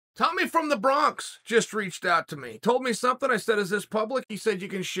Tommy from the Bronx just reached out to me. Told me something. I said, is this public? He said you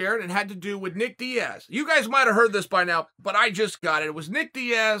can share it. It had to do with Nick Diaz. You guys might have heard this by now, but I just got it. It was Nick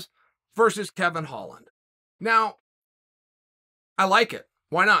Diaz versus Kevin Holland. Now, I like it.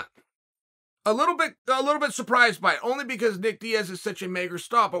 Why not? A little bit surprised by it, only because Nick Diaz is such a mega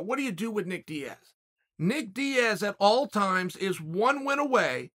star. But what do you do with Nick Diaz? Nick Diaz at all times is one win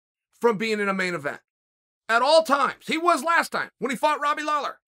away from being in a main event. At all times. He was last time when he fought Robbie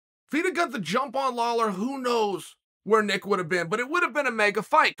Lawler. If he'd have got the jump on Lawler, who knows where Nick would have been. But it would have been a mega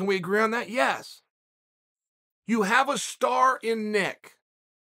fight. Can we agree on that? Yes. You have a star in Nick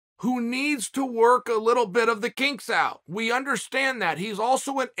who needs to work a little bit of the kinks out. We understand that. He's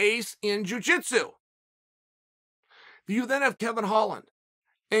also an ace in jiu-jitsu. You then have Kevin Holland.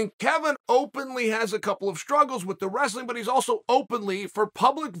 And Kevin openly has a couple of struggles with the wrestling, but he's also openly, for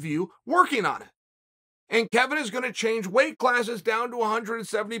public view, working on it. And Kevin is going to change weight classes down to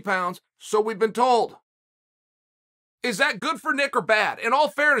 170 pounds, so we've been told. Is that good for Nick or bad? In all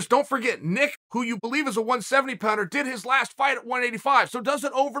fairness, don't forget, Nick, who you believe is a 170-pounder, did his last fight at 185, so does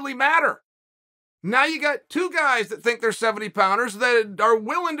it overly matter? Now you got two guys that think they're 70-pounders that are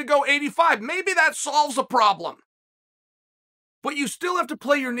willing to go 85. Maybe that solves a problem. But you still have to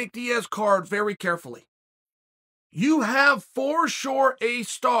play your Nick Diaz card very carefully. You have for sure a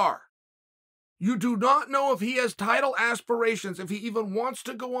star. You do not know if he has title aspirations, if he even wants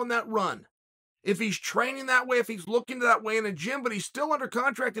to go on that run, if he's training that way, if he's looking that way in a gym, but he's still under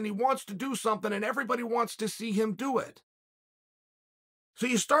contract and he wants to do something and everybody wants to see him do it. So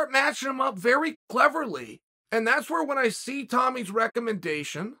you start matching him up very cleverly, and that's where when I see Tommy's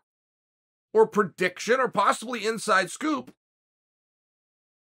recommendation or prediction or possibly inside scoop,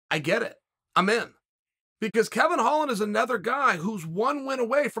 I get it. I'm in. Because Kevin Holland is another guy who's one win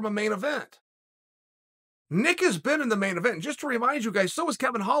away from a main event. Nick has been in the main event. And just to remind you guys, so is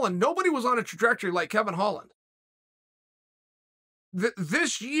Kevin Holland. Nobody was on a trajectory like Kevin Holland.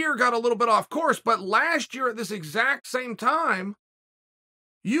 This year got a little bit off course, but last year at this exact same time,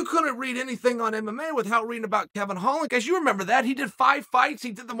 you couldn't read anything on MMA without reading about Kevin Holland. Guys, you remember that. He did 5 fights.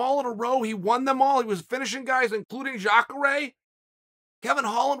 He did them all in a row. He won them all. He was finishing guys, including Jacare. Kevin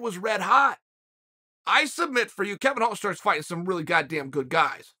Holland was red hot. I submit for you, Kevin Holland starts fighting some really goddamn good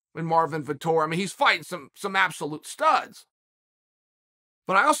guys. And Marvin Vettori, I mean, he's fighting some absolute studs.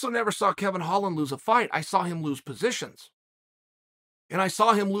 But I also never saw Kevin Holland lose a fight. I saw him lose positions. And I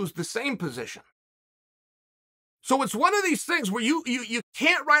saw him lose the same position. So it's one of these things where you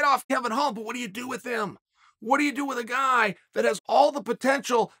can't write off Kevin Holland, but what do you do with him? What do you do with a guy that has all the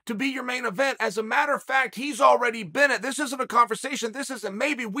potential to be your main event? As a matter of fact, he's already been it. This isn't a conversation. This isn't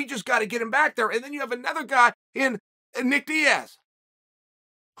maybe. We just got to get him back there. And then you have another guy in Nick Diaz,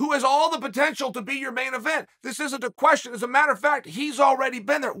 who has all the potential to be your main event. This isn't a question. As a matter of fact, he's already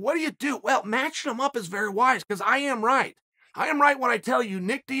been there. What do you do? Well, matching them up is very wise because I am right. I am right when I tell you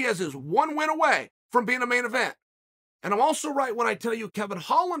Nick Diaz is one win away from being a main event. And I'm also right when I tell you Kevin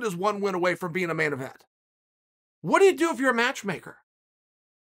Holland is one win away from being a main event. What do you do if you're a matchmaker?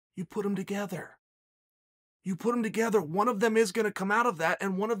 You put them together. You put them together. One of them is going to come out of that,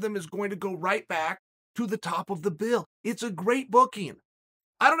 and one of them is going to go right back to the top of the bill. It's a great booking.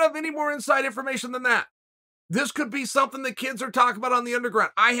 I don't have any more inside information than that. This could be something the kids are talking about on the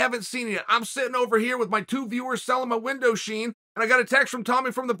underground. I haven't seen it yet. I'm sitting over here with my 2 viewers selling my window sheen, and I got a text from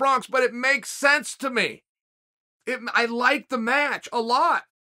Tommy from the Bronx, but it makes sense to me. I like the match a lot.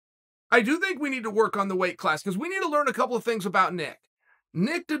 I do think we need to work on the weight class because we need to learn a couple of things about Nick.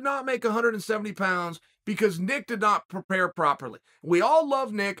 Nick did not make 170 pounds because Nick did not prepare properly. We all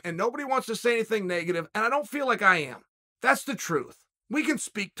love Nick, and nobody wants to say anything negative, and I don't feel like I am. That's the truth. We can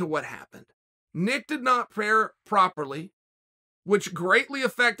speak to what happened. Nick did not prepare properly, which greatly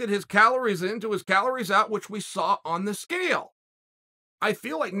affected his calories in to his calories out, which we saw on the scale. I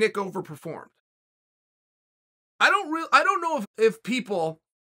feel like Nick overperformed. I don't know if people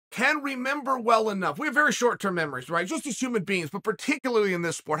can remember well enough. We have very short-term memories, right? Just as human beings, but particularly in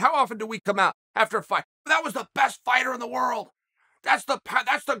this sport. How often do we come out after a fight? That was the best fighter in the world. That's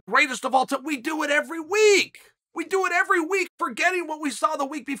the greatest of all time. We do it every week. We do it every week, forgetting what we saw the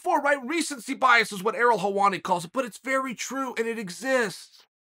week before, right? Recency bias is what Errol Hawani calls it, but it's very true, and it exists.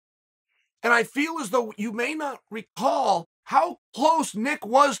 And I feel as though you may not recall how close Nick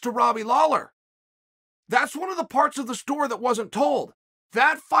was to Robbie Lawler. That's one of the parts of the story that wasn't told.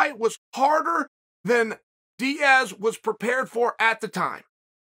 That fight was harder than Diaz was prepared for at the time.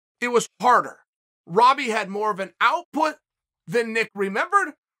 It was harder. Robbie had more of an output than Nick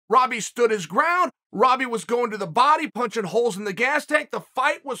remembered. Robbie stood his ground. Robbie was going to the body, punching holes in the gas tank. The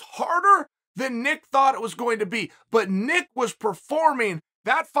fight was harder than Nick thought it was going to be. But Nick was performing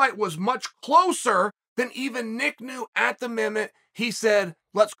That fight was much closer than even Nick knew at the minute he said,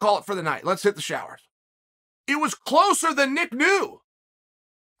 let's call it for the night. Let's hit the showers. It was closer than Nick knew.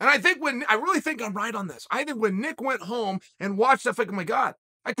 And I really think I'm right on this. I think when Nick went home and watched that fight, oh my God,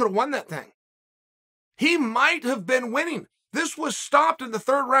 I could have won that thing. He might have been winning. This was stopped in the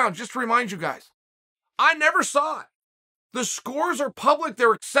third round, just to remind you guys. I never saw it. The scores are public.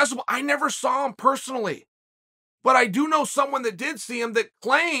 They're accessible. I never saw them personally. But I do know someone that did see him that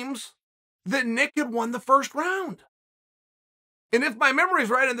claims that Nick had won the first round. And if my memory is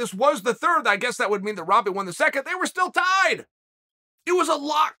right, and this was the third, I guess that would mean that Robbie won the second. They were still tied. It was a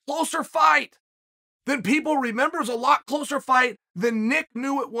lot closer fight than people remember. It was a lot closer fight than Nick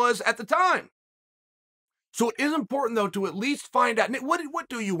knew it was at the time. So it is important, though, to at least find out, Nick, what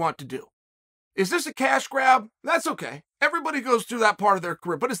do you want to do? Is this a cash grab? That's okay. Everybody goes through that part of their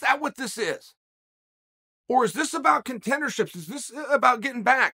career. But is that what this is? Or is this about contenderships? Is this about getting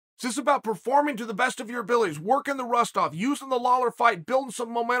back? Is this about performing to the best of your abilities, working the rust off, using the Lawler fight, building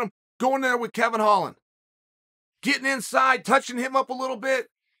some momentum, going there with Kevin Holland, getting inside, touching him up a little bit,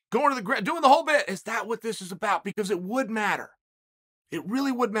 going to the ground, doing the whole bit? Is that what this is about? Because it would matter. It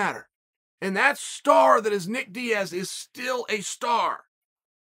really would matter. And that star that is Nick Diaz is still a star.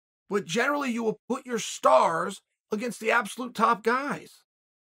 But generally, you will put your stars against the absolute top guys.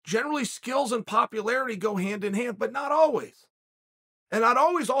 Generally, skills and popularity go hand in hand, but not always. And not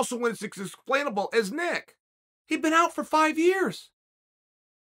always also when it's explainable, as Nick. He'd been out for 5 years.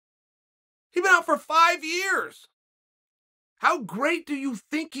 He'd been out for 5 years. How great do you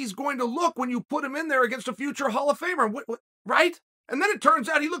think he's going to look when you put him in there against a future Hall of Famer? Right? And then it turns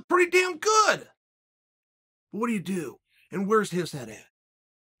out he looked pretty damn good. But what do you do? And where's his head at?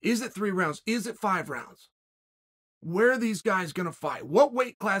 Is it 3 rounds? Is it 5 rounds? Where are these guys going to fight? What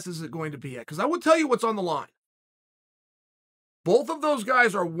weight class is it going to be at? Because I will tell you what's on the line. Both of those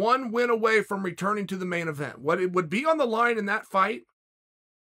guys are 1 win away from returning to the main event. What it would be on the line in that fight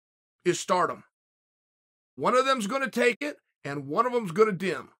is stardom. One of them's going to take it, and one of them's going to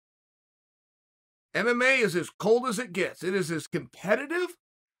dim. MMA is as cold as it gets. It is as competitive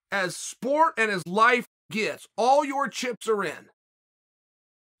as sport and as life gets. All your chips are in.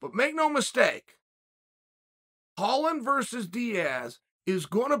 But make no mistake, Holland versus Diaz is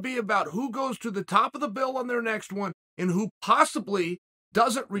going to be about who goes to the top of the bill on their next one and who possibly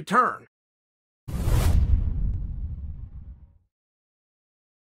doesn't return.